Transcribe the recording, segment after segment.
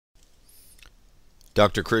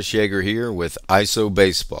Dr. Chris Yeager here with ISO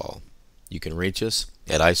Baseball. You can reach us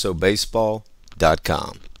at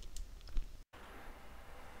isobaseball.com.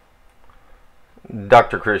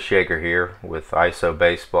 Dr. Chris Yeager here with ISO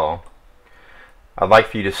Baseball. I'd like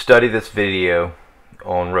for you to study this video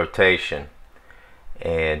on rotation,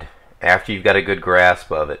 and after you've got a good grasp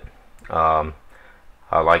of it, I'd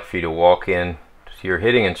like for you to walk in to your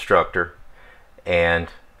hitting instructor and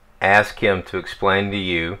ask him to explain to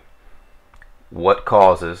you what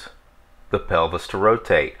causes the pelvis to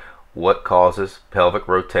rotate, what causes pelvic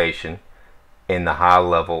rotation in the high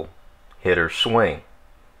level hitter swing,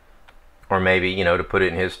 or maybe, to put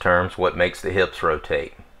it in his terms, what makes the hips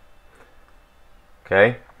rotate.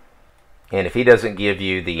 Okay? And if he doesn't give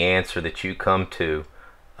you the answer that you come to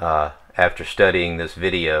after studying this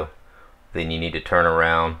video, then you need to turn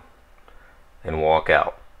around and walk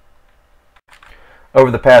out. Over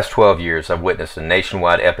the past 12 years, I've witnessed a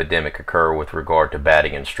nationwide epidemic occur with regard to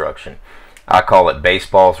batting instruction. I call it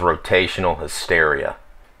baseball's rotational hysteria.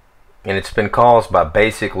 And it's been caused by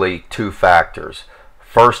basically two factors.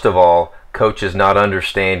 First of all, coaches not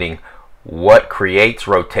understanding what creates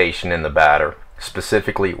rotation in the batter,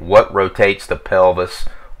 specifically what rotates the pelvis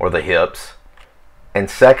or the hips. And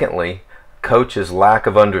secondly, coaches' lack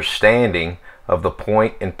of understanding of the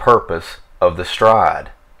point and purpose of the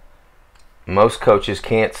stride. Most coaches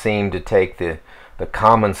can't seem to take the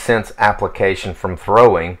common sense application from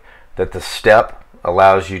throwing, that the step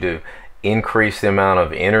allows you to increase the amount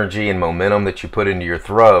of energy and momentum that you put into your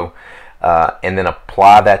throw, and then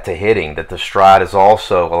apply that to hitting, that the stride is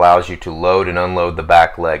also allows you to load and unload the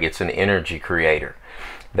back leg. It's an energy creator.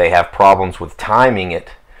 They have problems with timing it,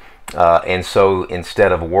 and so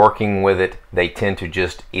instead of working with it, they tend to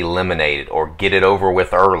just eliminate it or get it over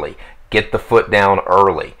with early. Get the foot down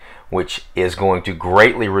early, which is going to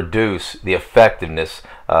greatly reduce the effectiveness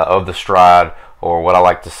of the stride, or what I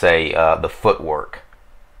like to say, the footwork.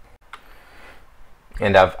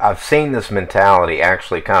 And I've seen this mentality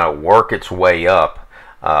actually kind of work its way up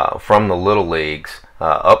from the little leagues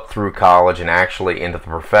up through college and actually into the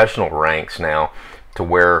professional ranks now, to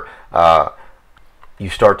where you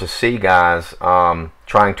start to see guys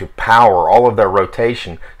trying to power all of their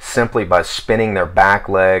rotation simply by spinning their back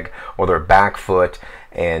leg or their back foot,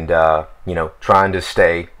 and trying to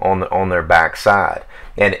stay on their back side.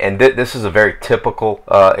 And this is a very typical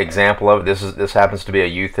example of it. This happens to be a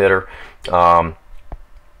youth hitter. And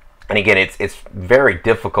again, it's very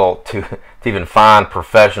difficult to even find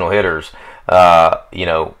professional hitters,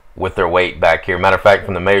 with their weight back here. Matter of fact,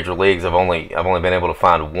 from the major leagues, I've only been able to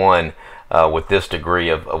find one with this degree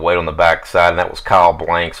of weight on the back side, and that was Kyle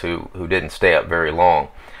Blanks, who didn't stay up very long.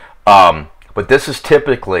 But this is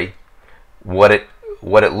typically what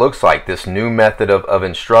it looks like, this new method of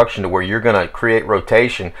instruction, to where you're going to create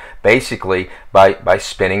rotation basically by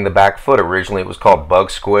spinning the back foot. Originally it was called bug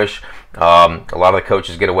squish. A lot of the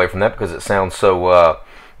coaches get away from that because it sounds so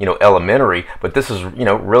elementary, but this is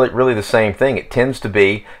really the same thing. It tends to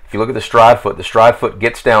be, if you look at the stride foot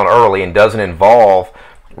gets down early and doesn't involve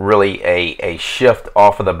really a shift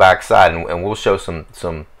off of the back side, and we'll show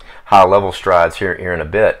some high level strides here in a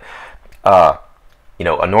bit. A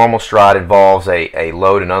normal stride involves a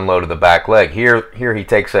load and unload of the back leg. Here he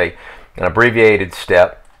takes an abbreviated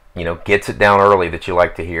step, gets it down early, that you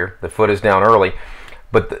like to hear. The foot is down early.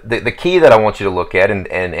 But the key that I want you to look at, and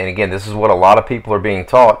again, this is what a lot of people are being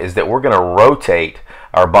taught, is that we're going to rotate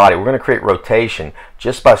our body. We're going to create rotation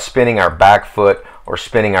just by spinning our back foot or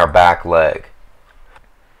spinning our back leg.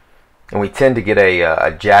 And we tend to get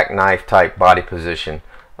a jackknife type body position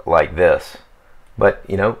like this. But,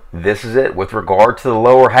 this is it. With regard to the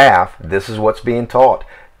lower half, this is what's being taught.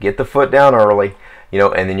 Get the foot down early,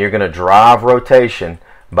 and then you're going to drive rotation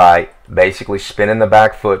by basically spinning the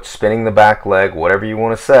back foot, spinning the back leg, whatever you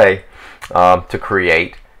want to say, to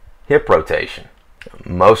create hip rotation.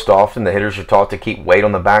 Most often the hitters are taught to keep weight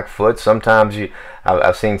on the back foot. Sometimes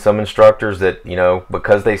I've seen some instructors that,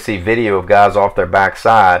 because they see video of guys off their back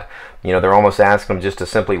side, they're almost asking them just to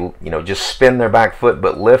simply, just spin their back foot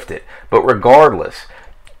but lift it. But regardless,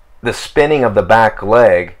 the spinning of the back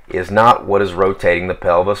leg is not what is rotating the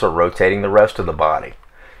pelvis or rotating the rest of the body.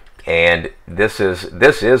 And this is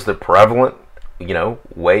the prevalent,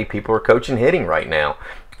 way people are coaching hitting right now.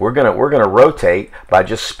 We're gonna rotate by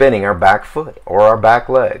just spinning our back foot or our back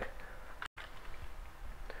leg.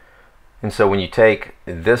 And so when you take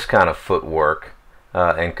this kind of footwork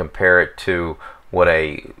and compare it to what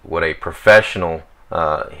a professional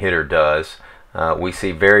hitter does, we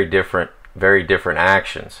see very different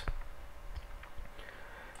actions.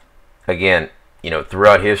 Again,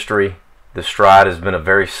 throughout history, the stride has been a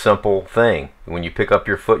very simple thing. When you pick up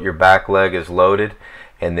your foot, your back leg is loaded,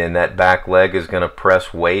 and then that back leg is going to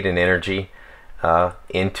press weight and energy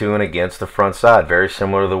into and against the front side, very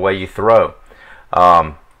similar to the way you throw.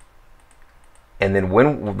 And then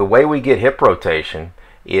the way we get hip rotation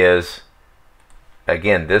is,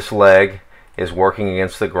 again, this leg is working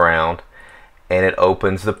against the ground, and it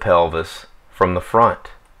opens the pelvis from the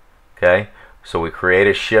front. Okay, so we create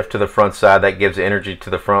a shift to the front side that gives energy to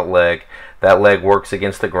the front leg. That leg works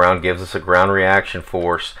against the ground, gives us a ground reaction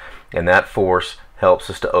force, and that force helps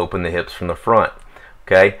us to open the hips from the front.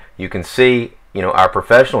 Okay, you can see, our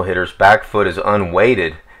professional hitters' back foot is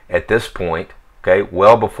unweighted at this point. Okay,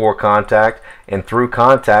 well before contact, and through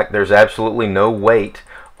contact there's absolutely no weight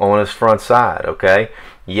on his front side. Okay,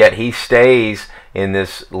 yet he stays in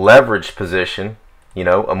this leveraged position,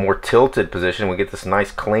 a more tilted position. We get this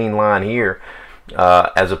nice clean line here,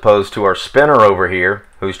 as opposed to our spinner over here,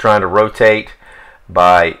 who's trying to rotate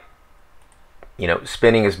by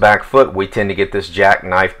spinning his back foot. We tend to get this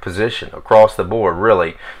jackknife position across the board,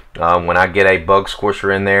 really. When I get a bug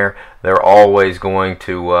squisher in there, they're always going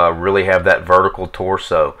to really have that vertical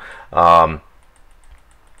torso.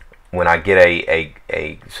 When I get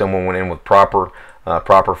someone went in with proper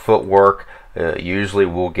footwork, usually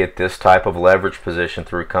we'll get this type of leverage position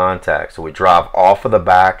through contact. So we drive off of the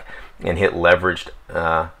back and hit leveraged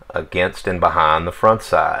against and behind the front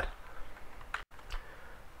side.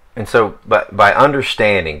 And so by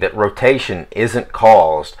understanding that rotation isn't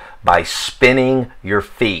caused by spinning your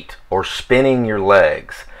feet or spinning your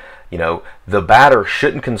legs, the batter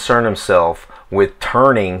shouldn't concern himself with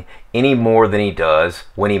turning any more than he does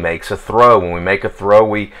when he makes a throw. When we make a throw,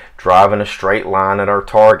 we drive in a straight line at our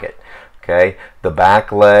target. Okay, the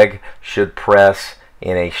back leg should press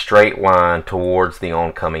in a straight line towards the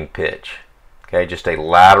oncoming pitch. Okay, just a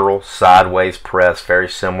lateral sideways press, very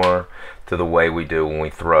similar to the way we do when we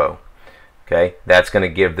throw. Okay, that's going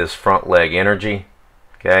to give this front leg energy.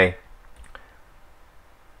 Okay,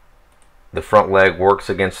 the front leg works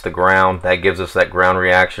against the ground. That gives us that ground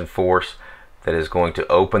reaction force that is going to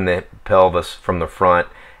open the pelvis from the front,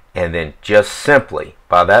 and then just simply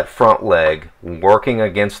by that front leg working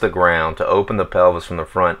against the ground to open the pelvis from the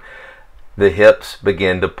front, the hips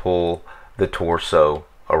begin to pull the torso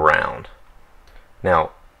around.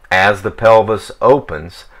 Now, as the pelvis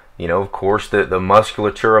opens, of course, the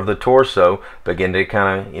musculature of the torso begin to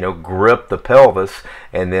kind of, grip the pelvis,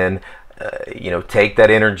 and then, take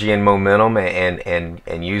that energy and momentum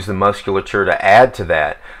and use the musculature to add to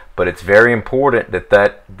that. But it's very important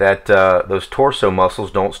that those torso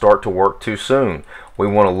muscles don't start to work too soon. We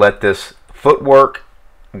want to let this footwork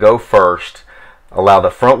go first, allow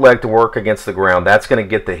the front leg to work against the ground. That's going to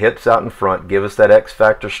get the hips out in front, give us that X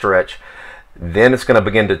factor stretch. Then it's going to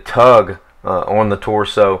begin to tug on the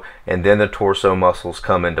torso, and then the torso muscles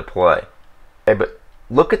come into play. Okay, but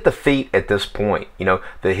look at the feet at this point.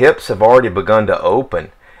 The hips have already begun to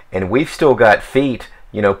open, and we've still got feet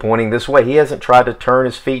pointing this way. He hasn't tried to turn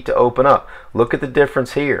his feet to open up. Look at the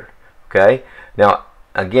difference here. Okay, now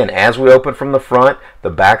again, as we open from the front, the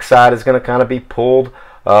back side is going to kind of be pulled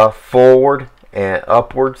forward and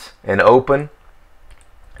upwards and open.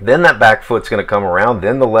 Then that back foot's going to come around.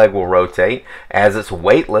 Then the leg will rotate as it's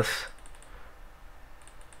weightless.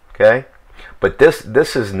 Okay, but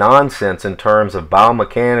this is nonsense in terms of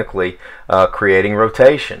biomechanically creating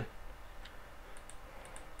rotation.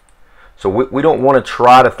 So we don't want to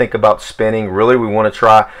try to think about spinning. Really, we want to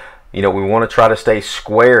try, we want to try to stay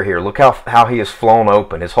square here. Look how he has flown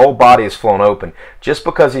open. His whole body is flown open. Just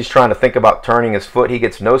because he's trying to think about turning his foot, he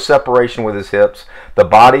gets no separation with his hips. The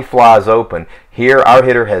body flies open. Here, our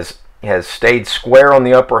hitter has stayed square on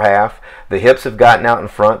the upper half. The hips have gotten out in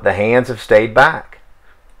front. The hands have stayed back.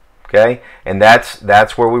 Okay, and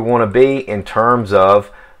that's where we want to be in terms of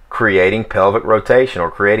creating pelvic rotation, or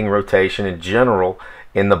creating rotation in general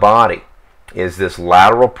in the body. Is this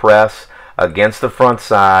lateral press against the front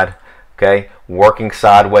side, okay, working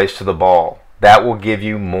sideways to the ball. That will give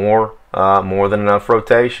you more than enough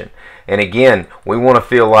rotation. And again, we want to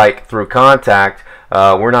feel like through contact,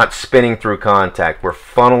 we're not spinning through contact. We're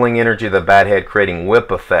funneling energy to the bat head, creating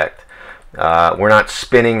whip effect. We're not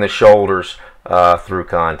spinning the shoulders through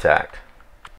contact.